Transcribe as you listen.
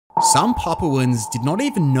Some Papuans did not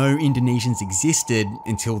even know Indonesians existed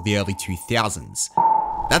until the early 2000s.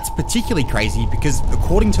 That's particularly crazy because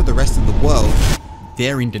according to the rest of the world,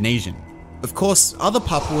 they're Indonesian. Of course, other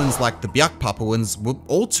Papuans like the Biak Papuans were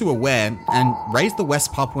all too aware and raised the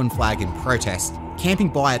West Papuan flag in protest, camping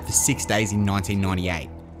by it for 6 days in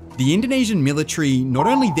 1998. The Indonesian military not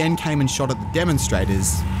only then came and shot at the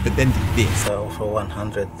demonstrators, but then did this. Over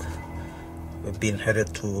 100 have been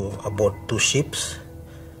headed to aboard 2 ships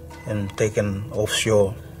and taken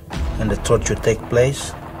offshore, and the torture take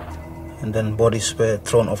place, and then bodies were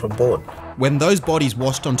thrown overboard. When those bodies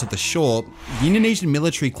washed onto the shore, the Indonesian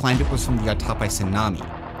military claimed it was from the Otapai tsunami.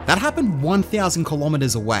 That happened 1,000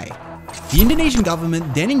 kilometers away. The Indonesian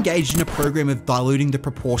government then engaged in a program of diluting the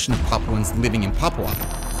proportion of Papuans living in Papua.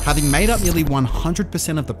 Having made up nearly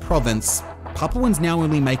 100% of the province, Papuans now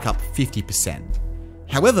only make up 50%.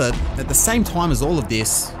 However, at the same time as all of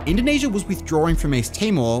this, Indonesia was withdrawing from East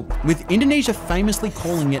Timor, with Indonesia famously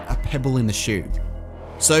calling it a pebble in the shoe.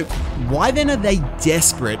 So why then are they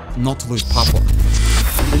desperate not to lose Papua?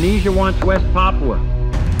 Indonesia wants West Papua.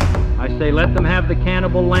 I say let them have the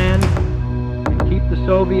cannibal land and keep the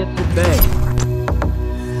Soviets at bay.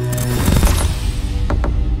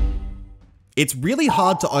 It's really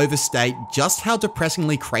hard to overstate just how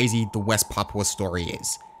depressingly crazy the West Papua story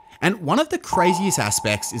is. And one of the craziest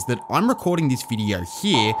aspects is that I'm recording this video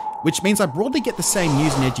here, which means I broadly get the same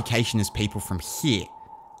news and education as people from here.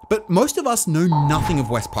 But most of us know nothing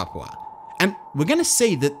of West Papua, and we're going to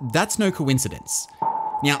see that that's no coincidence.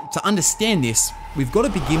 Now, to understand this, we've got to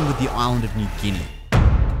begin with the island of New Guinea.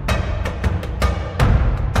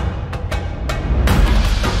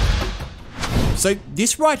 So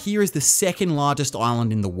this right here is the second largest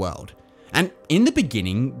island in the world. And in the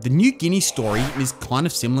beginning, the New Guinea story is kind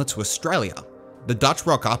of similar to Australia. The Dutch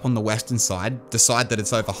rock up on the western side, decide that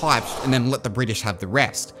it's overhyped, and then let the British have the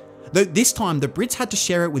rest. Though this time, the Brits had to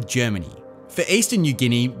share it with Germany. For Eastern New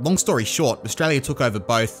Guinea, long story short, Australia took over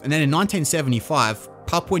both, and then in 1975,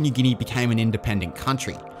 Papua New Guinea became an independent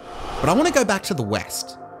country. But I want to go back to the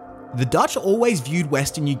west. The Dutch always viewed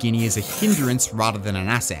Western New Guinea as a hindrance rather than an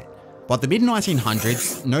asset. By the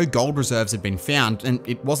mid-1900s, no gold reserves had been found, and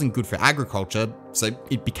it wasn't good for agriculture, so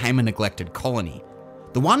it became a neglected colony.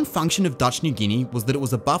 The one function of Dutch New Guinea was that it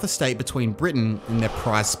was a buffer state between Britain and their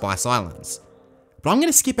prized Spice Islands. But I'm going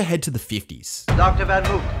to skip ahead to the 50s. Dr. Van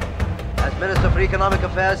Mook, as Minister for Economic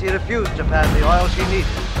Affairs, he refused Japan the oil she needed.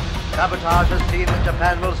 Sabotage has seen that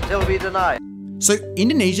Japan will still be denied. So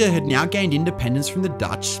Indonesia had now gained independence from the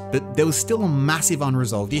Dutch, but there was still a massive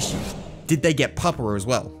unresolved issue. Did they get Papua as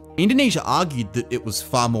well? Indonesia argued that it was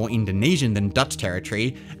far more Indonesian than Dutch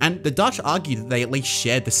territory, and the Dutch argued that they at least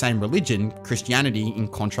shared the same religion, Christianity, in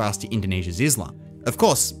contrast to Indonesia's Islam. Of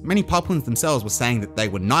course, many Papuans themselves were saying that they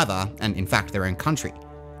were neither, and in fact their own country.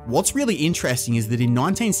 What's really interesting is that in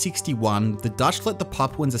 1961, the Dutch let the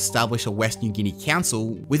Papuans establish a West New Guinea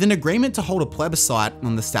council with an agreement to hold a plebiscite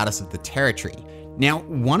on the status of the territory. Now,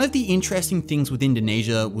 one of the interesting things with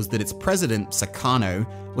Indonesia was that its president, Sukarno,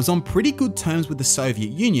 was on pretty good terms with the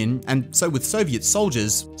Soviet Union, and so with Soviet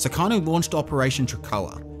soldiers, Sukarno launched Operation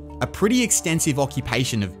Trokoa, a pretty extensive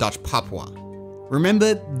occupation of Dutch Papua.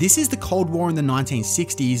 Remember, this is the Cold War in the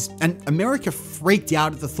 1960s, and America freaked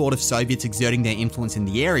out at the thought of Soviets exerting their influence in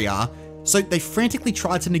the area, so they frantically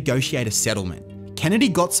tried to negotiate a settlement. Kennedy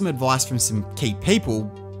got some advice from some key people,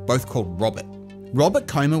 both called Robert. Robert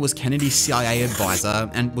Comer was Kennedy's CIA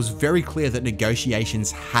advisor and was very clear that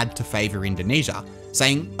negotiations had to favour Indonesia,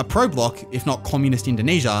 saying a pro-bloc, if not communist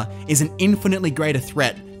Indonesia, is an infinitely greater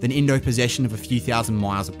threat than Indo possession of a few thousand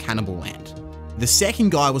miles of cannibal land. The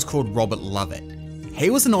second guy was called Robert Lovett. He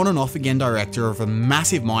was an on and off again director of a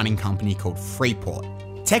massive mining company called Freeport.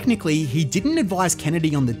 Technically, he didn't advise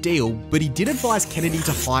Kennedy on the deal, but he did advise Kennedy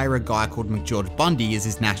to hire a guy called McGeorge Bundy as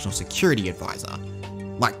his national security advisor.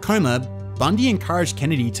 Like Comer, Bundy encouraged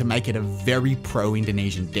Kennedy to make it a very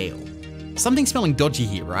pro-Indonesian deal. Something smelling dodgy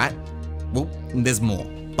here, right? Well, there's more.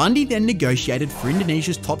 Bundy then negotiated for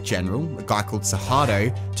Indonesia's top general, a guy called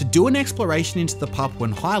Suharto, to do an exploration into the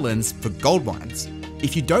Papuan highlands for gold mines.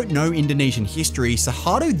 If you don't know Indonesian history,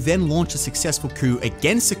 Suharto then launched a successful coup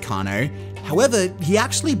against Sukarno. However, he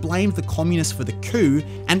actually blamed the communists for the coup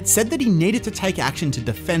and said that he needed to take action to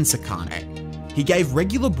defend Sukarno. He gave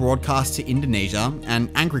regular broadcasts to Indonesia, and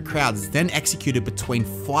angry crowds then executed between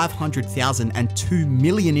 500,000 and 2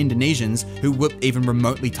 million Indonesians who were even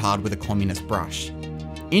remotely tarred with a communist brush.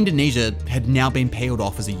 Indonesia had now been peeled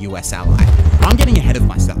off as a US ally. I'm getting ahead of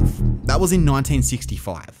myself. That was in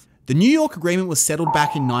 1965. The New York Agreement was settled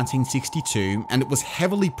back in 1962, and it was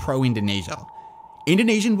heavily pro-Indonesia.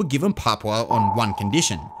 Indonesians were given Papua on one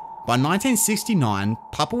condition: By 1969,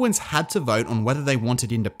 Papuans had to vote on whether they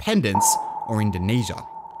wanted independence or Indonesia.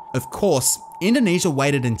 Of course, Indonesia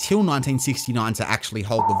waited until 1969 to actually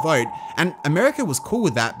hold the vote, and America was cool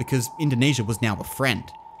with that because Indonesia was now a friend.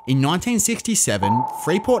 In 1967,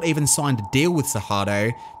 Freeport even signed a deal with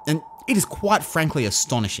Suharto, and it is quite frankly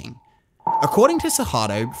astonishing. According to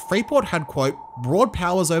Suharto, Freeport had, quote, broad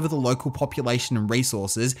powers over the local population and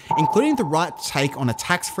resources, including the right to take on a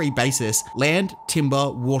tax-free basis land,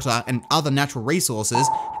 timber, water, and other natural resources,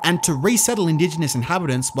 and to resettle indigenous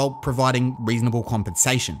inhabitants while providing reasonable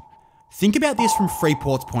compensation. Think about this from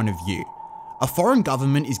Freeport's point of view. A foreign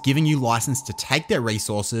government is giving you license to take their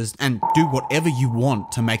resources and do whatever you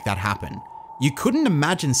want to make that happen. You couldn't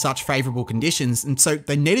imagine such favourable conditions, and so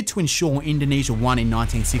they needed to ensure Indonesia won in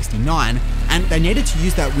 1969, and they needed to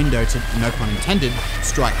use that window to, no pun intended,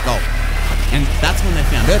 strike gold. And that's when they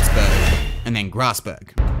found Ertsberg, and then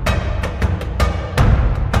Grasberg.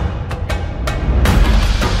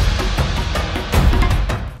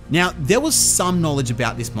 Now, there was some knowledge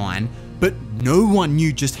about this mine, but no one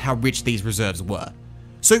knew just how rich these reserves were.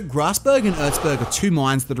 So Grasberg and Ertsberg are two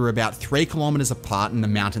mines that are about 3 kilometers apart in the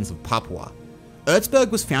mountains of Papua. Ertsberg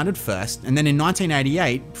was founded first, and then in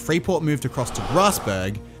 1988, Freeport moved across to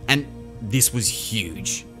Grasberg, and this was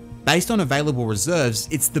huge. Based on available reserves,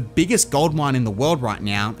 it's the biggest gold mine in the world right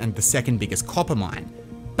now and the second biggest copper mine.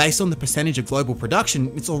 Based on the percentage of global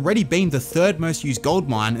production, it's already been the 3rd most used gold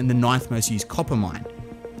mine and the 9th most used copper mine.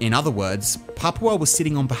 In other words, Papua was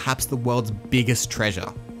sitting on perhaps the world's biggest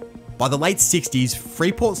treasure. By the late 60s,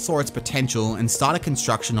 Freeport saw its potential and started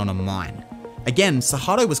construction on a mine. Again,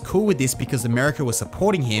 Suharto was cool with this because America was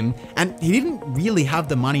supporting him, and he didn't really have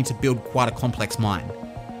the money to build quite a complex mine.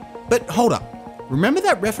 But hold up, remember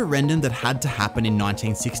that referendum that had to happen in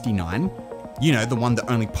 1969? You know, the one that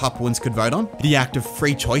only Papuans could vote on? The act of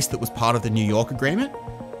free choice that was part of the New York Agreement?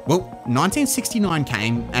 Well, 1969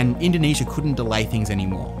 came, and Indonesia couldn't delay things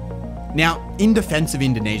anymore. Now, in defense of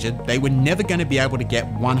Indonesia, they were never going to be able to get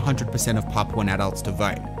 100% of Papuan adults to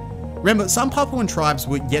vote. Remember, some Papuan tribes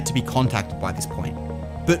were yet to be contacted by this point.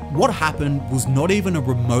 But what happened was not even a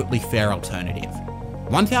remotely fair alternative.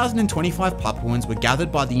 1,025 Papuans were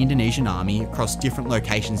gathered by the Indonesian army across different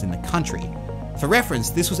locations in the country. For reference,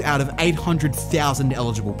 this was out of 800,000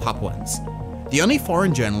 eligible Papuans. The only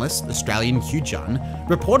foreign journalist, Australian Hugh Jun,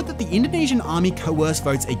 reported that the Indonesian army coerced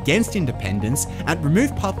votes against independence and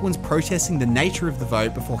removed Papuans protesting the nature of the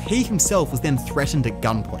vote before he himself was then threatened at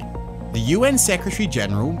gunpoint. The UN Secretary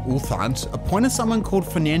General, Ulthant, appointed someone called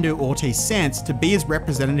Fernando Ortiz-Sanz to be his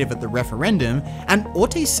representative at the referendum, and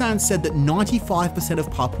Ortiz-Sanz said that 95%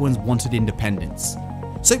 of Papuans wanted independence.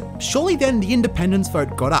 So surely then the independence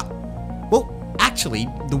vote got up. Well, actually,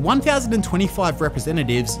 the 1,025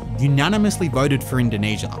 representatives unanimously voted for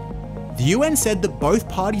Indonesia. The UN said that both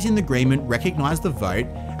parties in the agreement recognised the vote,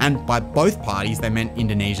 and by both parties they meant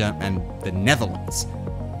Indonesia and the Netherlands.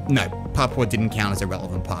 No, Papua didn't count as a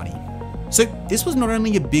relevant party. So this was not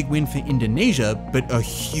only a big win for Indonesia, but a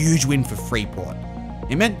huge win for Freeport.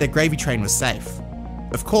 It meant their gravy train was safe.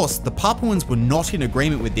 Of course, the Papuans were not in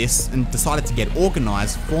agreement with this and decided to get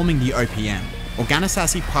organised, forming the OPM,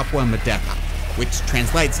 Organisasi Papua Merdeka, which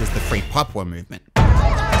translates as the Free Papua Movement.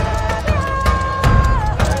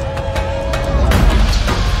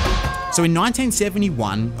 So in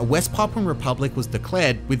 1971, a West Papuan Republic was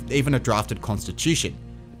declared with even a drafted constitution.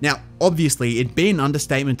 Now, obviously, it'd be an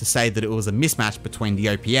understatement to say that it was a mismatch between the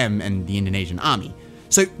OPM and the Indonesian army.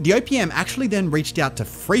 So the OPM actually then reached out to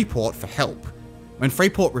Freeport for help. When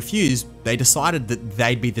Freeport refused, they decided that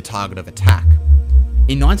they'd be the target of attack.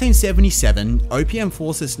 In 1977, OPM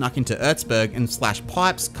forces snuck into Ertsberg and slashed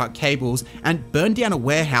pipes, cut cables, and burned down a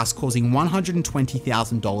warehouse, causing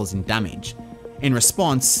 $120,000 in damage. In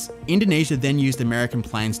response, Indonesia then used American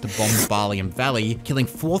planes to bomb the Baliam Valley, killing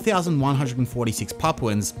 4,146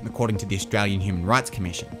 Papuans, according to the Australian Human Rights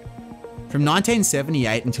Commission. From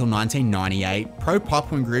 1978 until 1998,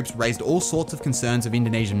 pro-Papuan groups raised all sorts of concerns of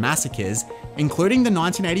Indonesian massacres, including the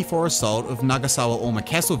 1984 assault of Nagasawa Orma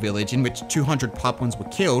Kessel village in which 200 Papuans were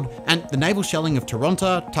killed, and the naval shelling of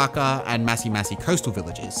Toronto, Taka, and Masi coastal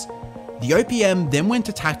villages. The OPM then went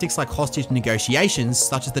to tactics like hostage negotiations,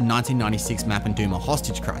 such as the 1996 Mapenduma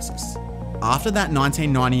hostage crisis. After that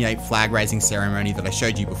 1998 flag-raising ceremony that I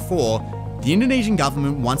showed you before, the Indonesian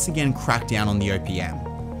government once again cracked down on the OPM.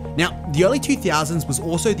 Now, the early 2000s was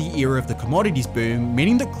also the era of the commodities boom,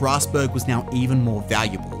 meaning that Grasberg was now even more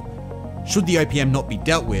valuable. Should the OPM not be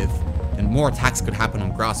dealt with, then more attacks could happen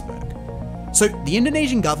on Grasberg. So the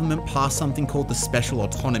Indonesian government passed something called the Special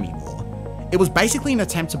Autonomy Law. It was basically an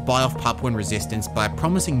attempt to buy off Papuan resistance by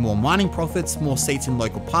promising more mining profits, more seats in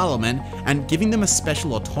local parliament, and giving them a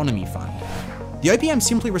special autonomy fund. The OPM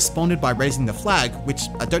simply responded by raising the flag, which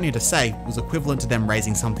I don't need to say was equivalent to them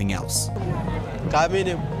raising something else. Kami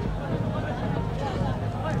ni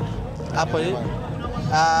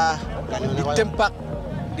ditembak,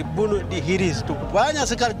 dibunuh, dihiris. Banyak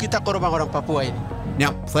sekali kita korban orang Papua ini.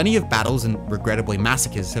 Now, plenty of battles and regrettably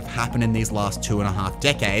massacres have happened in these last 2.5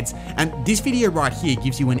 decades, and this video right here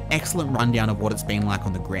gives you an excellent rundown of what it's been like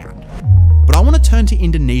on the ground. But I want to turn to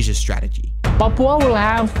Indonesia's strategy. Papua will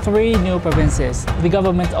have 3 new provinces. The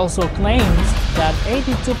government also claims that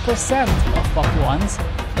 82% of Papuans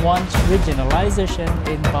want regionalization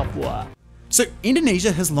in Papua. So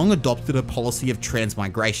Indonesia has long adopted a policy of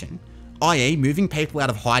transmigration, i.e. moving people out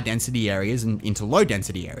of high density areas and into low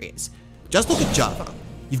density areas. Just look at Java.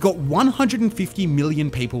 You've got 150 million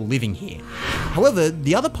people living here. However,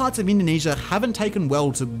 the other parts of Indonesia haven't taken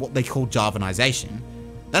well to what they call Javanization.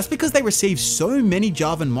 That's because they receive so many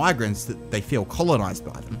Javan migrants that they feel colonized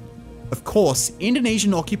by them. Of course,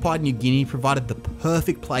 Indonesian-occupied New Guinea provided the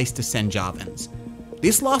perfect place to send Javans.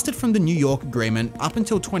 This lasted from the New York Agreement up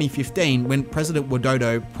until 2015 when President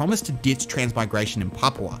Widodo promised to ditch transmigration in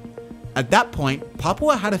Papua. At that point,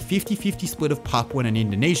 Papua had a 50-50 split of Papuan and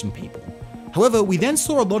Indonesian people. However, we then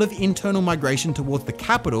saw a lot of internal migration towards the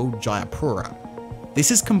capital, Jayapura. This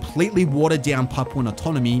has completely watered down Papuan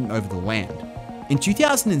autonomy over the land. In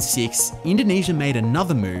 2006, Indonesia made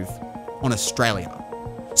another move on Australia.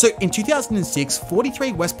 So in 2006,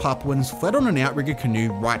 43 West Papuans fled on an outrigger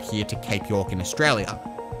canoe right here to Cape York in Australia.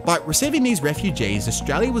 By receiving these refugees,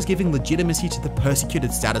 Australia was giving legitimacy to the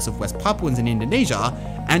persecuted status of West Papuans in Indonesia,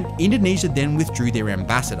 and Indonesia then withdrew their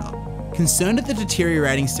ambassador. Concerned at the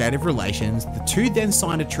deteriorating state of relations, the two then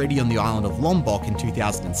signed a treaty on the island of Lombok in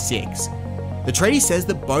 2006. The treaty says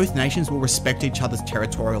that both nations will respect each other's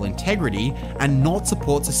territorial integrity and not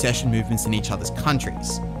support secession movements in each other's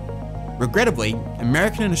countries. Regrettably,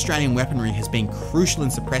 American and Australian weaponry has been crucial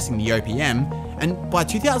in suppressing the OPM, and by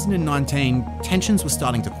 2019, tensions were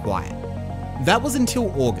starting to quiet. That was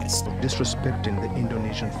until August. Disrespecting the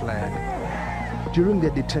Indonesian flag. During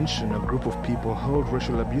their detention, a group of people hurled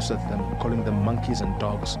racial abuse at them, calling them monkeys and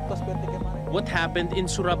dogs. What happened in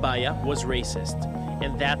Surabaya was racist,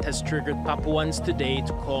 and that has triggered Papuans today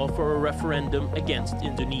to call for a referendum against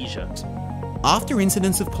Indonesia. After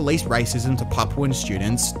incidents of police racism to Papuan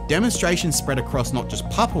students, demonstrations spread across not just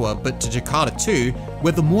Papua but to Jakarta too,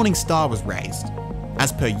 where the Morning Star was raised.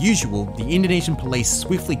 As per usual, the Indonesian police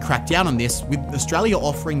swiftly cracked down on this, with Australia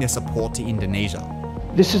offering their support to Indonesia.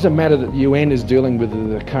 This is a matter that the UN is dealing with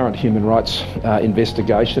the current human rights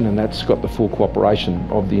investigation, and that's got the full cooperation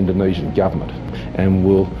of the Indonesian government, and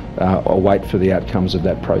we'll await for the outcomes of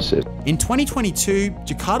that process. In 2022,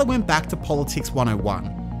 Jakarta went back to Politics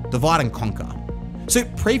 101, divide and conquer. So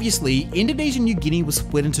previously, Indonesian New Guinea was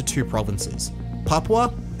split into 2 provinces,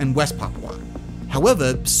 Papua and West Papua.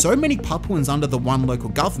 However, so many Papuans under the one local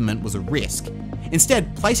government was a risk.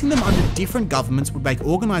 Instead, placing them under different governments would make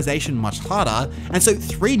organisation much harder, and so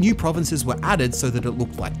 3 new provinces were added so that it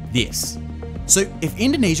looked like this. So if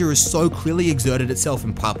Indonesia has so clearly exerted itself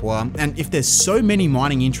in Papua, and if there's so many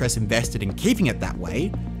mining interests invested in keeping it that way,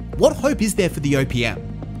 what hope is there for the OPM?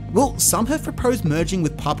 Well, some have proposed merging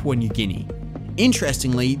with Papua New Guinea.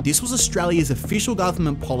 Interestingly, this was Australia's official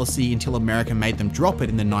government policy until America made them drop it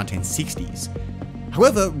in the 1960s.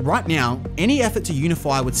 However, right now, any effort to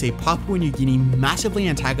unify would see Papua New Guinea massively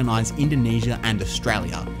antagonise Indonesia and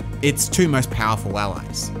Australia, its 2 most powerful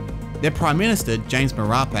allies. Their Prime Minister, James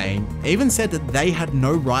Marape, even said that they had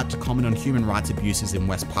no right to comment on human rights abuses in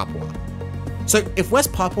West Papua. So if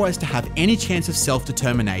West Papua is to have any chance of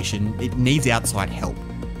self-determination, it needs outside help.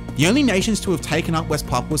 The only nations to have taken up West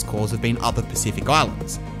Papua's cause have been other Pacific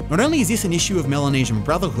islands. Not only is this an issue of Melanesian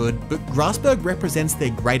brotherhood, but Grasberg represents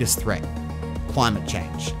their greatest threat: climate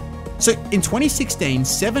change. So in 2016,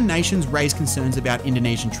 7 nations raised concerns about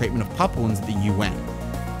Indonesian treatment of Papuans at the UN.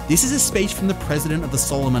 This is a speech from the president of the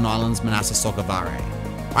Solomon Islands, Manasseh Sogavare.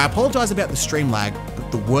 I apologise about the stream lag,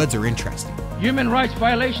 but the words are interesting. Human rights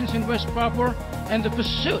violations in West Papua and the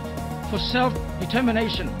pursuit for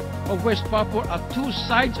self-determination of West Papua are 2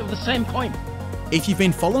 sides of the same coin. If you've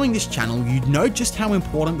been following this channel, you'd know just how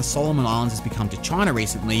important the Solomon Islands has become to China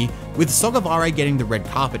recently, with Sogavare getting the red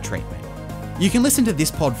carpet treatment. You can listen to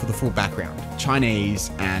this pod for the full background.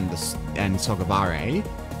 Chinese and Sogavare,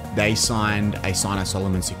 they signed a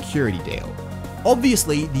Sino-Solomon security deal.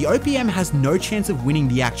 Obviously, the OPM has no chance of winning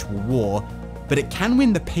the actual war, but it can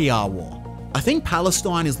win the PR war. I think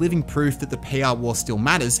Palestine is living proof that the PR war still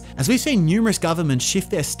matters, as we've seen numerous governments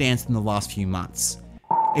shift their stance in the last few months.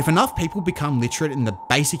 If enough people become literate in the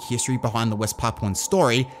basic history behind the West Papuan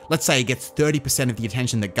story, let's say it gets 30% of the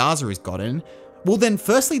attention that Gaza has gotten, well then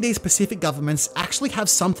firstly these Pacific governments actually have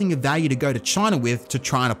something of value to go to China with to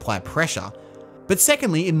try and apply pressure. But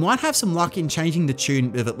secondly, it might have some luck in changing the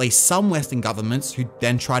tune of at least some Western governments who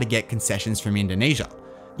then try to get concessions from Indonesia.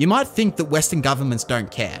 You might think that Western governments don't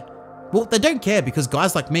care. Well, they don't care because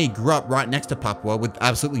guys like me grew up right next to Papua with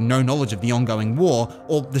absolutely no knowledge of the ongoing war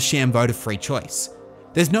or the sham vote of free choice.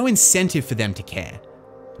 There's no incentive for them to care.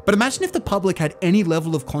 But imagine if the public had any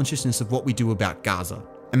level of consciousness of what we do about Gaza.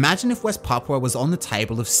 Imagine if West Papua was on the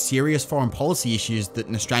table of serious foreign policy issues that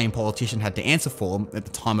an Australian politician had to answer for at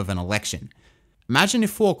the time of an election. Imagine if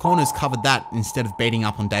Four Corners covered that instead of beating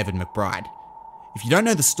up on David McBride. If you don't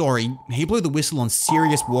know the story, he blew the whistle on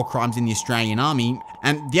serious war crimes in the Australian Army,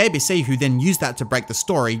 and the ABC, who then used that to break the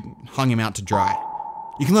story, hung him out to dry.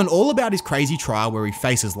 You can learn all about his crazy trial where he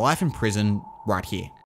faces life in prison right here.